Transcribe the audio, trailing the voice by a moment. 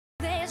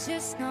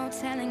just no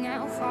telling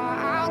how far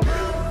I'll go.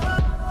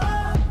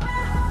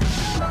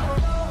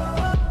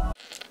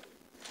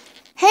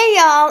 Hey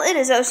y'all, it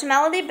is Ocean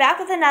Melody back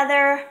with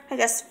another,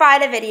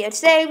 Friday video.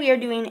 Today we are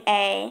doing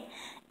as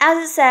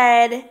it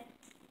said,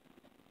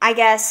 I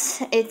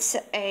guess it's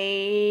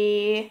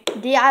a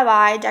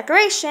DIY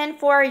decoration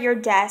for your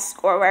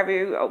desk or wherever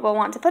you will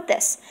want to put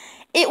this.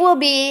 It will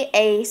be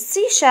a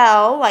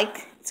seashell,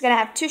 like it's going to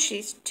have two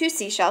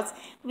seashells. It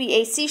will be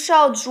a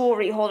seashell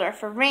jewelry holder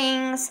for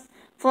rings,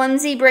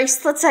 flimsy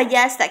bracelets, I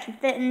guess, that can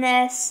fit in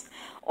this,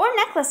 or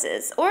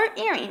necklaces, or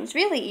earrings,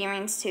 really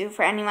earrings too,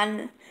 for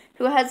anyone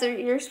who has their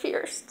ears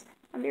pierced.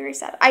 I'm very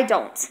sad. I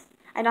don't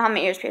have my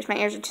ears pierced. My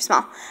ears are too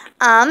small.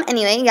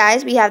 Anyway,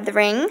 guys, we have the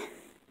ring.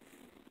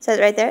 It says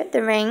right there,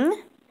 the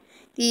ring.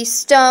 The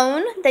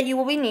stone that you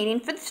will be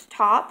needing for the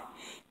top,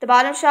 the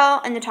bottom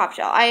shell, and the top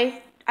shell.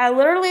 I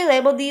literally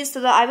labeled these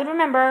so that I would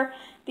remember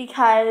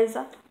because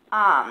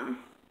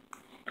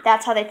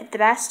that's how they fit the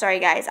best. Sorry,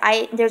 guys.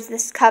 There's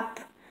this cup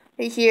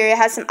right here. It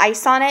has some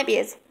ice on it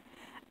because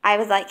I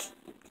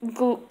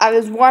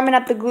was warming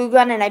up the glue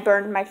gun and I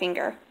burned my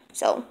finger.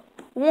 So,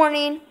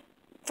 warning,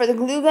 for the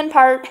glue gun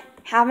part,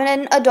 have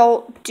an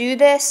adult do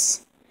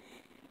this.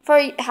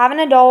 Have an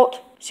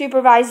adult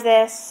supervise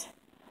this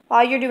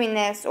while you're doing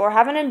this, or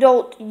have an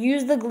adult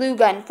use the glue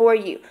gun for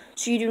you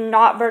so you do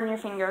not burn your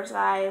fingers,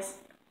 guys.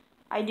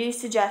 I do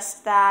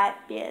suggest that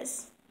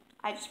because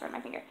I just burned my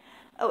finger.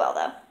 Oh well,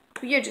 though.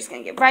 We're just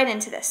going to get right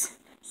into this.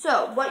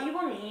 So, what you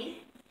will need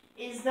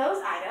is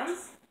those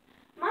items.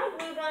 My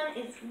glue gun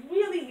is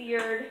really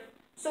weird,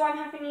 so I'm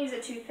having to use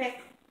a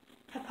toothpick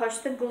to push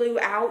the glue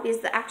out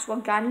because the actual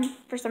gun,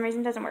 for some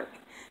reason, doesn't work.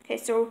 Okay,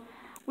 so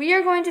we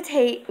are going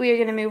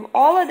to move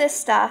all of this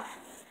stuff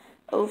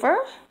over.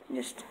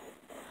 Just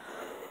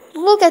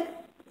look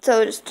at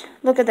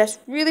this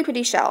really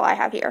pretty shell I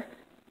have here.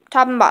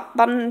 Top and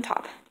bottom and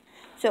top.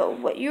 So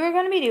what you are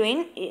going to be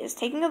doing is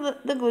taking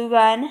the glue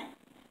gun,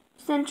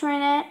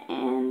 centering it,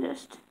 and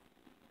just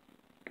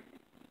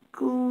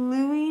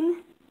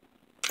gluing.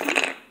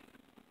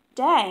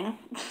 Dang.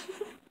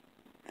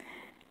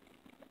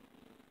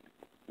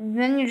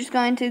 Then you're just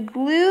going to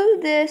glue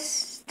this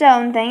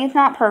stone thing. It's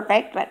not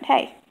perfect, but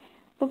hey,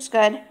 looks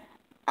good.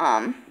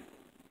 That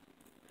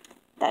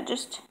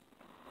just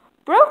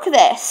broke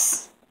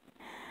this.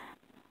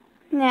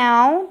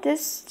 Now,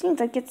 this seems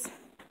like it's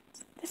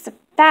a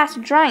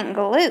fast drying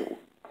glue.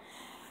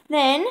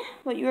 Then,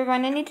 what you are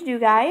going to need to do,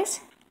 guys,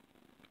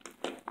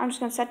 I'm just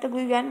going to set the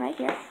glue gun right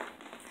here.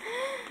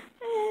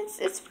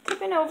 It's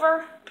tipping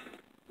over.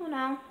 Oh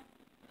no.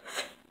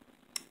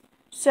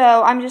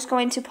 So, I'm just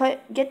going to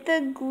get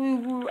the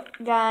glue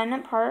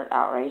gun part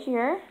out right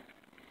here.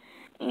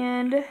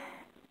 And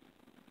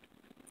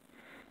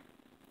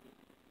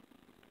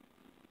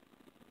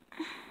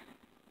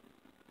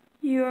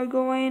you are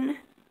going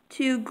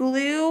to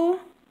glue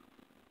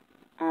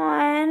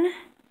on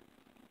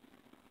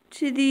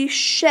to the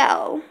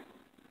shell.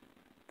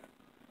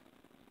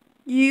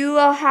 You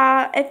will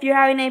if you're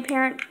having a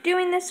parent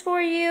doing this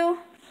for you,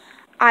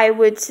 I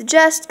would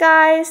suggest,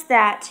 guys,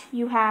 that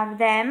you have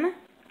them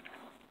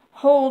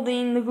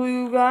holding the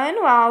glue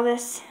gun while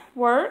this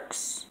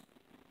works.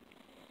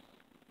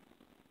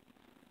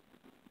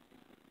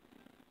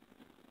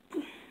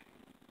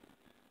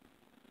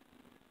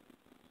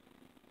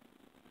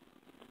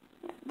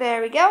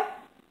 There we go.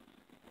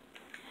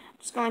 I'm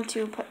just going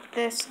to put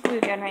this glue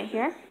gun right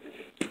here.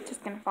 It's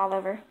just going to fall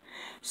over.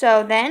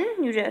 So then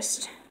I'm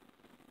just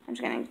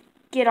going to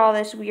get all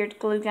this weird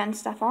glue gun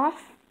stuff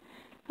off.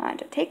 I'm going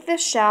to take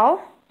this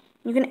shell.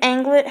 You can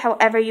angle it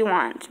however you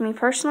want. Me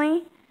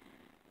personally,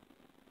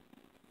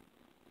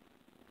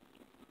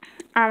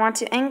 I want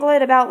to angle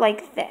it about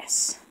like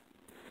this,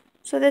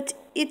 so that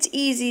it's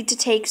easy to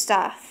take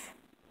stuff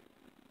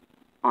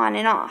on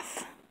and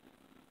off.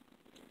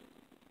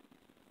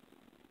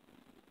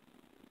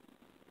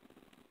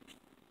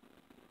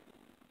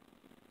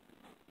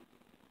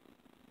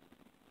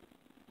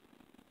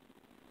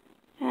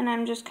 And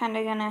I'm just kind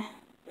of gonna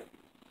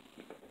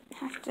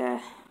have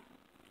to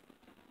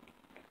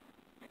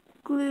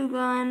glue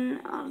gun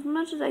as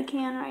much as I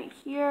can right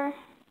here.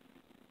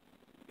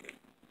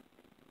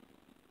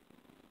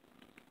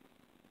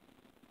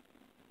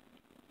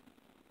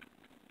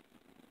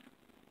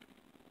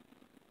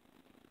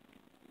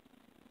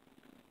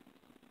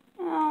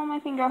 Oh, my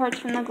finger hurts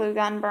from the glue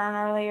gun burn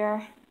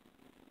earlier.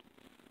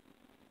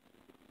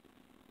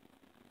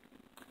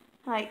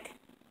 Like,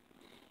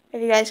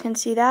 if you guys can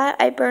see that,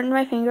 I burned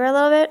my finger a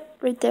little bit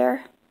right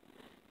there.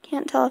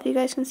 Can't tell if you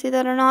guys can see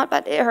that or not,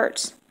 but it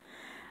hurts.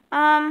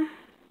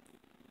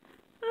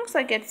 Looks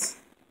like it's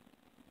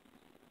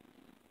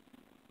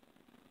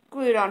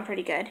glued on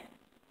pretty good.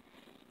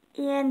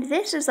 And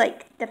this is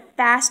like the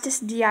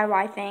fastest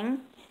DIY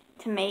thing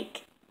to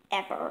make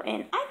ever.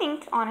 And I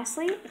think,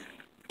 honestly,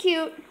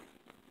 cute.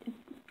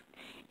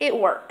 It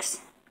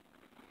works.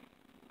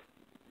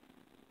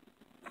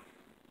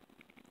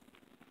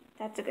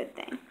 That's a good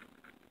thing.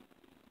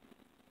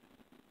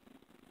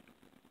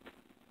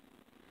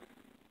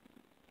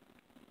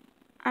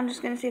 I'm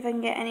just going to see if I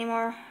can get any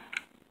more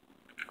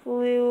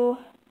glue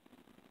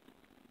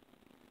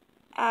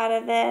out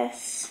of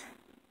this.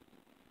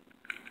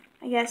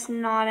 I guess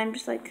not. I'm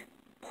just like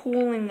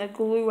pulling the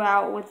glue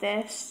out with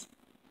this.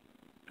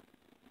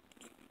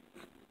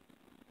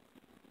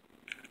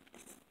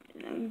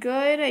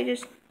 Good. I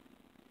just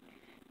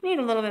need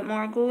a little bit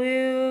more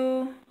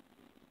glue.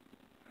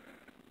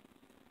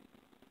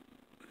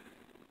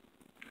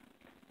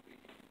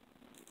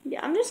 Yeah,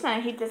 I'm just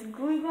gonna heat this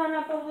glue gun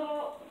up a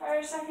little for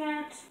a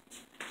second.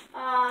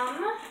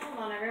 Hold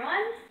on,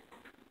 everyone.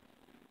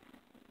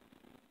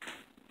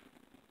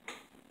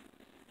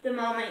 The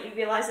moment you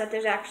realize that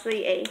there's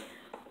actually a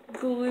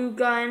glue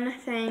gun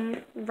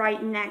thing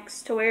right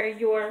next to where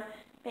you're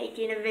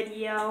making a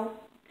video.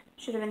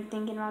 Should have been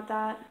thinking about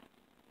that.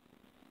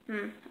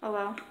 Oh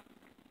well.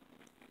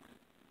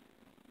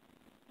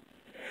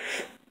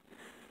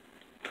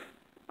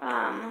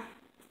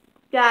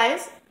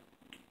 Guys,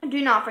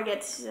 do not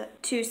forget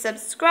to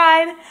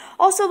subscribe.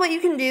 Also, what you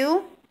can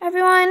do,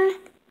 everyone,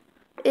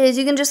 is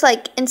you can just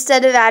like,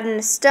 instead of adding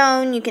a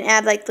stone, you can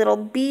add like little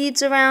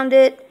beads around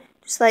it.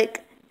 Just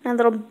like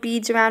little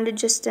beads around it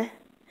just to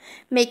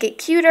make it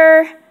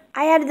cuter.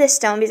 I added this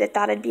stone because I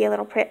thought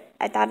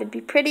it'd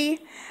be pretty.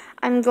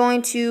 I'm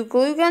going to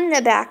glue gun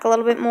the back a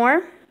little bit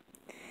more.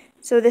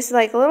 So this is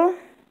like a little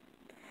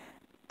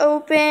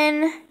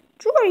open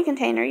jewelry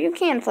container. You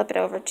can flip it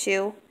over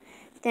too.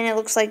 Then it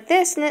looks like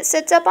this and it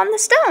sits up on the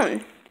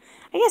stone.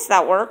 I guess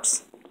that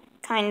works,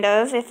 kind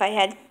of, if I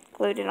had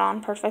glued it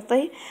on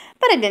perfectly.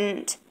 But I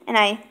didn't, and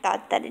I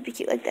thought that it'd be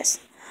cute like this.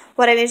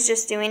 What I was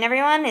just doing,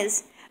 everyone,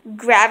 is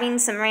grabbing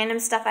some random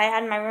stuff I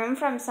had in my room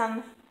from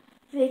some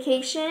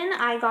vacation.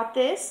 I got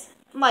this,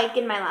 like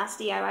in my last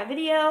DIY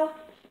video,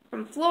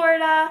 from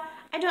Florida.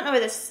 I don't know where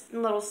this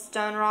little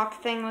stone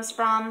rock thing was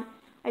from.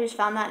 I just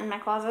found that in my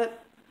closet,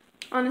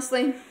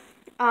 honestly.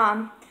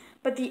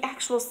 But the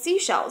actual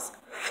seashells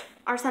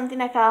are something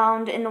I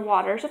found in the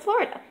waters of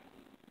Florida.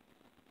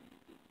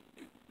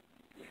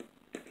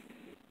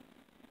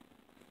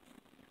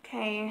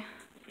 Okay,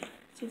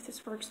 let's see if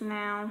this works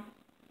now.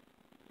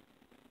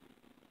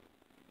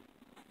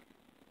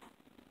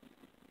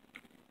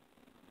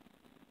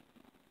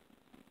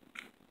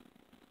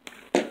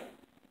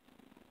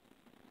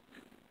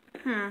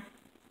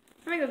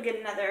 Let me go get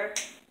another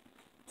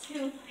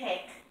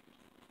toothpick.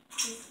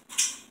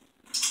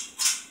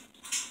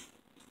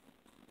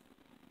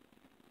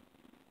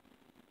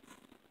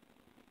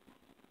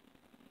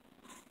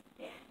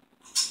 Yeah.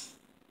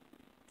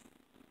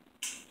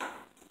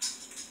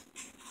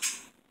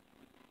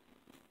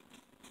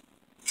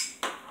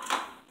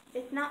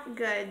 It's not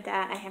good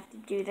that I have to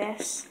do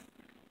this.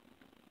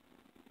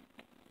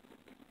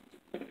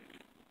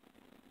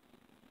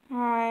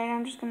 Alright,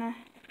 I'm just gonna...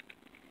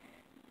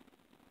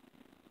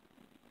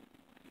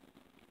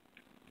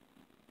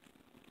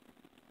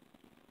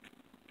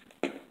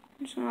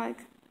 I'm just gonna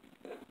like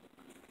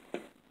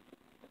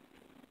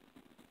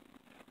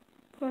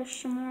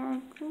push some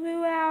more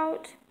glue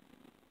out.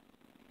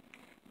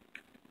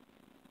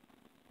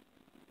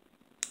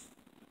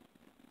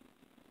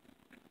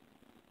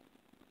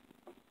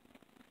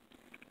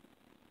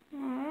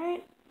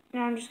 Alright,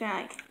 now I'm just gonna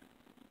like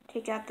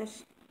take out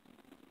this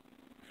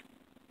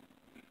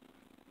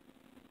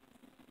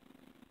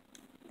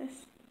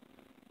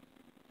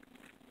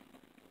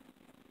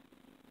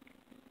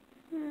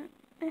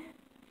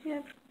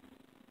yep.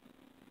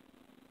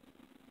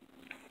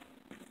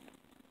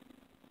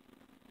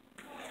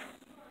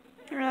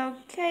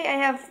 Okay,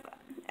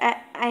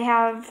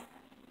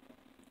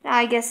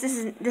 I guess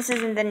this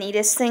isn't the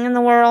neatest thing in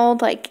the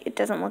world. Like, it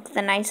doesn't look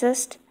the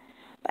nicest,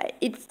 but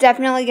it's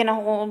definitely gonna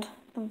hold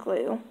the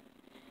glue.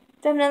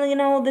 Definitely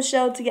gonna hold the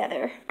shell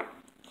together.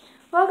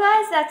 Well,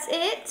 guys, that's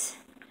it.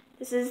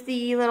 This is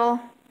the little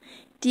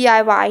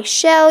DIY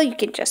shell. You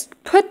can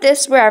just put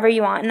this wherever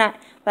you want.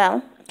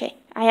 Well, okay.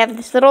 I have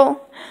this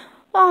little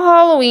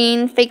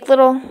fake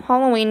little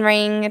Halloween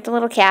ring. It's a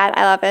little cat.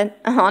 I love it,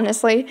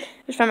 honestly.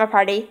 It was from a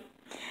party.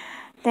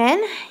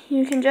 Then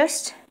you can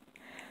just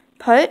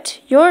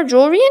put your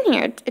jewelry in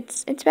here.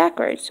 It's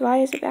backwards. Why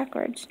is it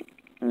backwards?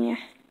 Yeah.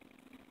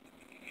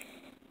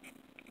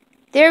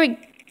 There we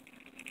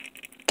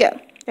go.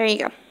 There you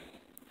go.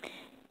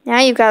 Now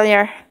you've got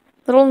your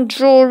little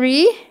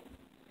jewelry.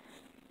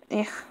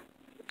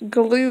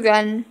 Glue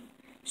gun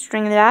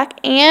string in the back.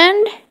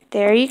 And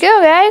there you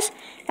go, guys.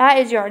 That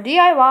is your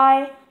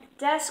DIY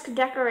desk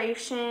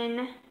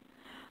decoration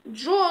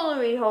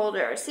jewelry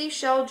holder.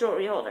 Seashell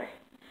jewelry holder.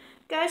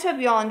 Guys, hope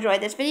you all enjoyed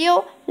this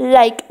video.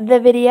 Like the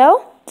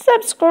video.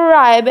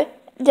 Subscribe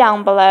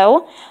down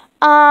below.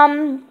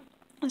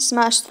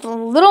 Smash the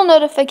little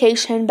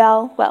notification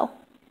bell. Well,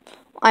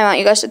 I want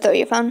you guys to throw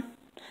your phone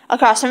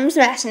across from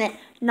smashing it.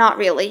 Not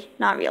really.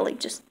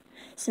 Just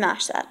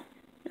smash that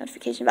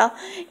notification bell.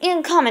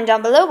 And comment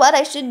down below what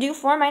I should do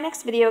for my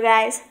next video,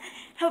 guys.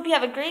 Hope you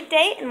have a great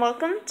day and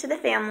welcome to the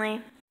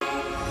family.